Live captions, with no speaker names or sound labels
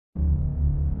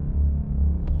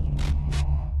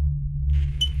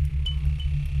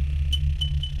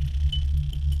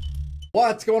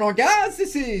What's going on, guys?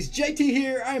 This is JT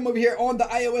here. I am over here on the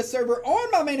iOS server on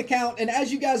my main account, and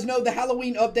as you guys know, the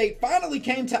Halloween update finally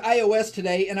came to iOS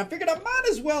today, and I figured I might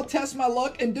as well test my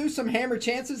luck and do some hammer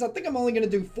chances. I think I'm only going to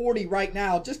do 40 right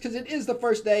now just because it is the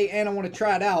first day and I want to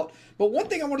try it out. But one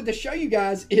thing I wanted to show you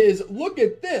guys is look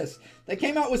at this. They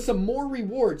came out with some more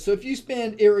rewards. So if you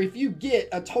spend, or if you get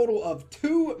a total of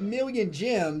 2 million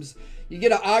gems, you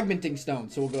get an augmenting stone.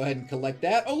 So we'll go ahead and collect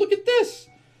that. Oh, look at this.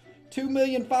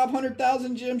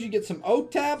 2,500,000 gems. You get some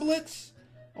oak tablets.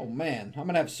 Oh man, I'm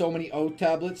gonna have so many oak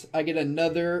tablets. I get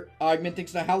another augmenting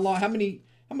stone. How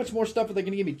much more stuff are they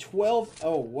gonna give me? 12.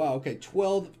 Oh wow, okay,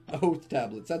 12 oak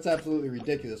tablets. That's absolutely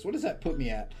ridiculous. What does that put me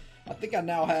at? I think I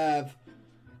now have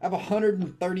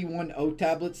 131 oak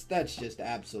tablets. That's just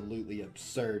absolutely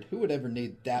absurd. Who would ever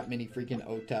need that many freaking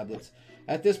oak tablets?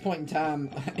 At this point in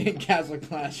time in Castle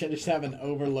Clash, I just have an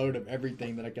overload of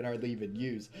everything that I could hardly even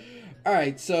use.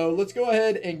 Alright, so let's go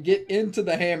ahead and get into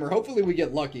the hammer. Hopefully we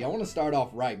get lucky. I want to start off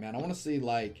right, man. I want to see,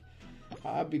 like,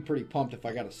 I'd be pretty pumped if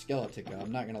I got a Skeletica.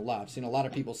 I'm not going to lie. I've seen a lot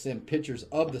of people send pictures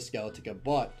of the Skeletica,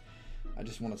 but I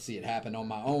just want to see it happen on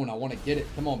my own. I want to get it.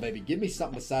 Come on, baby. Give me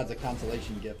something besides a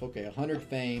consolation gift. Okay, 100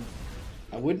 fame.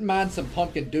 I wouldn't mind some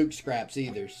Pumpkin Duke scraps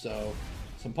either, so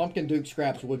some Pumpkin Duke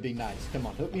scraps would be nice. Come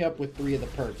on, hook me up with 3 of the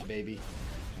perps, baby.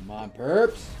 Come on,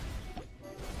 perps.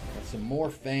 Got some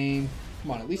more fame.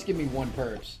 Come on, at least give me 1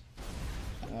 perps.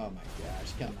 Oh my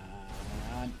gosh, come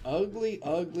on. Ugly,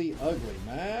 ugly, ugly,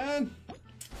 man.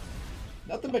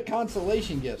 Nothing but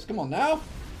consolation gifts. Come on now.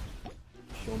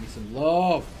 Show me some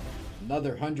love.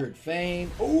 Another 100 fame.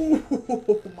 Oh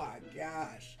my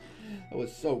gosh. That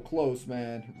was so close,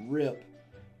 man. Rip.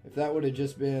 If that would have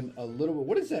just been a little bit.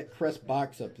 What is that crest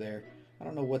box up there? I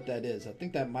don't know what that is. I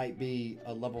think that might be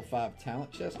a level 5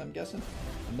 talent chest, I'm guessing.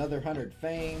 Another 100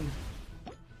 fame.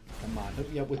 Come on,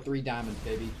 hook me up with 3 diamonds,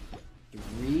 baby.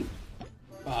 3.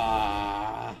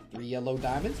 3 yellow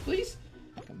diamonds, please.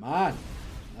 Come on.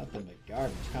 Nothing but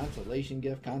garbage. Consolation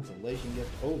gift,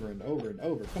 over and over and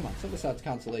over. Come on, something besides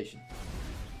consolation.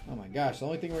 Oh my gosh, the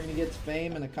only thing we're going to get is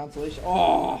fame and a consolation.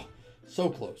 Oh, so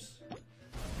close.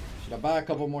 Should I buy a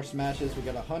couple more smashes? We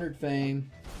got 100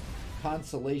 fame.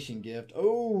 Consolation gift.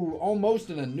 Oh, almost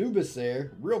an Anubis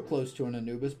there. Real close to an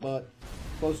Anubis, but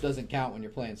close doesn't count when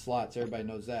you're playing slots. Everybody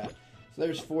knows that. So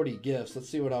there's 40 gifts. Let's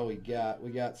see what all we got.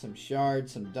 We got some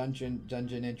shards, some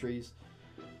dungeon entries.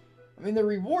 I mean, the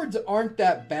rewards aren't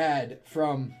that bad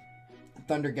from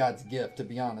Thunder God's gift, to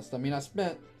be honest. I mean, I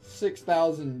spent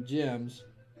 6,000 gems.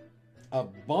 A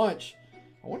bunch.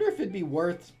 I wonder if it'd be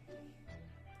worth...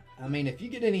 I mean, if you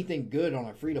get anything good on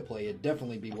a free-to-play, it'd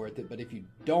definitely be worth it. But if you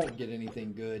don't get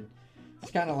anything good,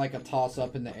 it's kind of like a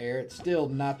toss-up in the air. It's still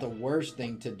not the worst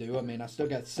thing to do. I mean, I still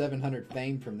got 700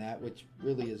 fame from that, which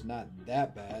really is not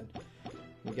that bad.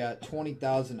 We got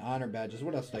 20,000 honor badges.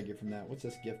 What else did I get from that? What's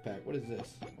this gift pack? What is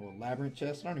this? Oh, a labyrinth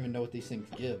chest? I don't even know what these things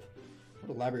give.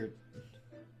 What a labyrinth...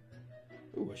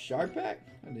 Ooh, a shard pack?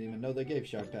 I didn't even know they gave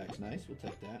shard packs. Nice. We'll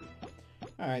take that.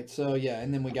 Alright, so yeah,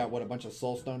 and then we got, what, a bunch of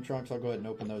soulstone trunks. I'll go ahead and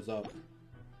open those up.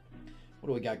 What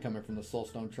do we got coming from the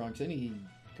soulstone trunks? Any...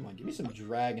 Come on, give me some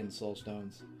dragon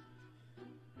soulstones.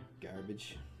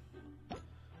 Garbage.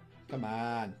 Come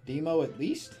on. Demo at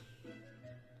least?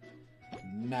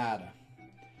 Nada.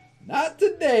 Not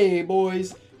today,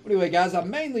 boys. Anyway, guys, I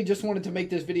mainly just wanted to make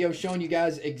this video showing you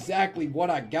guys exactly what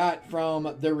I got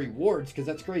from the rewards, because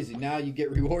that's crazy. Now you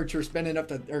get rewards for spending up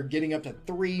to, or getting up to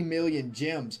 3 million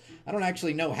gems. I don't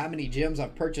actually know how many gems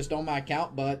I've purchased on my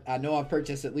account, but I know I've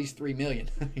purchased at least 3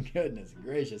 million. Goodness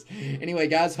gracious. Anyway,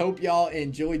 guys, hope y'all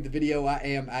enjoyed the video. I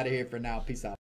am out of here for now. Peace out.